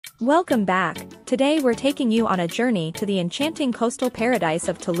Welcome back. Today we're taking you on a journey to the enchanting coastal paradise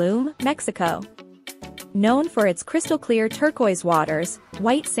of Tulum, Mexico. Known for its crystal-clear turquoise waters,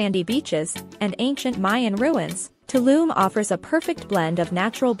 white sandy beaches, and ancient Mayan ruins, Tulum offers a perfect blend of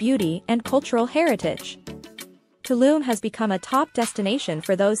natural beauty and cultural heritage. Tulum has become a top destination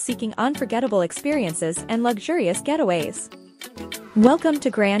for those seeking unforgettable experiences and luxurious getaways. Welcome to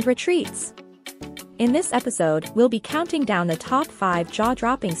Grand Retreats. In this episode, we'll be counting down the top 5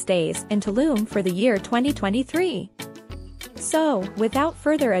 jaw-dropping stays in Tulum for the year 2023. So, without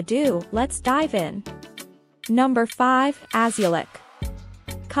further ado, let's dive in. Number 5, Azulec.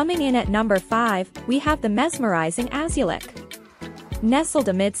 Coming in at number 5, we have the mesmerizing Azulec. Nestled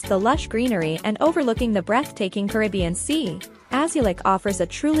amidst the lush greenery and overlooking the breathtaking Caribbean Sea, Azulec offers a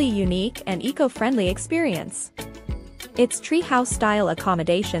truly unique and eco-friendly experience. Its treehouse-style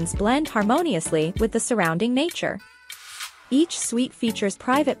accommodations blend harmoniously with the surrounding nature. Each suite features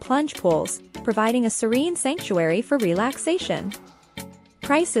private plunge pools, providing a serene sanctuary for relaxation.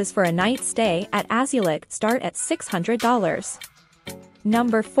 Prices for a night stay at Azulec start at $600.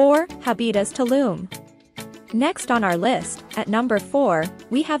 Number 4, Habitas Tulum. Next on our list, at number 4,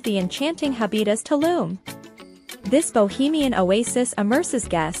 we have the enchanting Habitas Tulum. This bohemian oasis immerses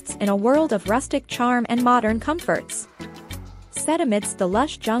guests in a world of rustic charm and modern comforts. Set amidst the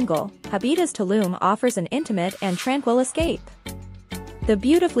lush jungle, Habitas Tulum offers an intimate and tranquil escape. The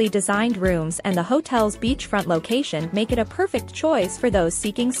beautifully designed rooms and the hotel's beachfront location make it a perfect choice for those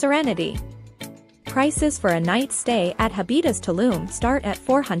seeking serenity. Prices for a night stay at Habitas Tulum start at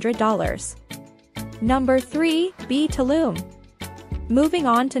 $400. Number 3, B Tulum. Moving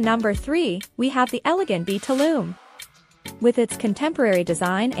on to number 3, we have the elegant B Tulum. With its contemporary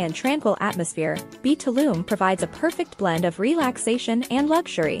design and tranquil atmosphere, B Tulum provides a perfect blend of relaxation and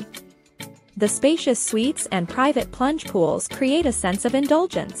luxury. The spacious suites and private plunge pools create a sense of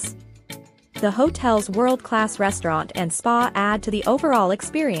indulgence. The hotel's world-class restaurant and spa add to the overall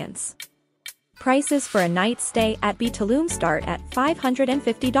experience. Prices for a night stay at B Tulum start at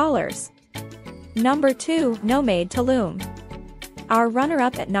 $550. Number 2, Nomade Tulum. Our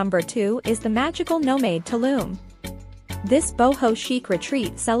runner-up at number 2 is the magical Nomade Tulum. This boho chic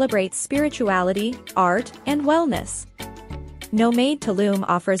retreat celebrates spirituality, art, and wellness. Nomade Tulum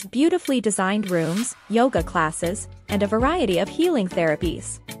offers beautifully designed rooms, yoga classes, and a variety of healing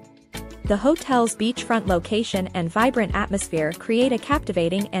therapies. The hotel's beachfront location and vibrant atmosphere create a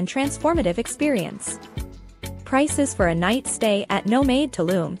captivating and transformative experience. Prices for a night stay at Nomade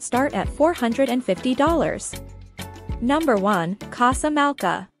Tulum start at $450. Number 1, Casa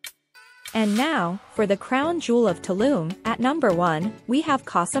Malca. And now, for the crown jewel of Tulum, at number 1, we have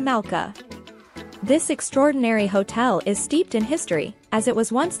Casa Malca. This extraordinary hotel is steeped in history, as it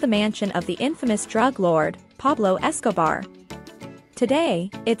was once the mansion of the infamous drug lord, Pablo Escobar.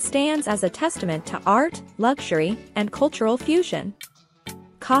 Today, it stands as a testament to art, luxury, and cultural fusion.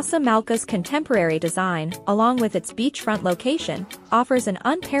 Casa Malca's contemporary design, along with its beachfront location, offers an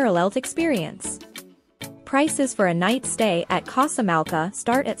unparalleled experience. Prices for a night stay at Casa Malca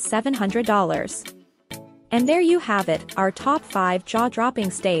start at $700. And there you have it, our top 5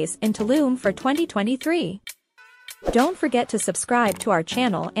 jaw-dropping stays in Tulum for 2023. Don't forget to subscribe to our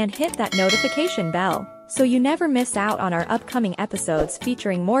channel and hit that notification bell, so you never miss out on our upcoming episodes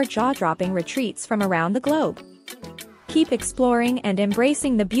featuring more jaw-dropping retreats from around the globe. Keep exploring and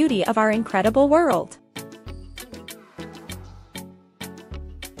embracing the beauty of our incredible world.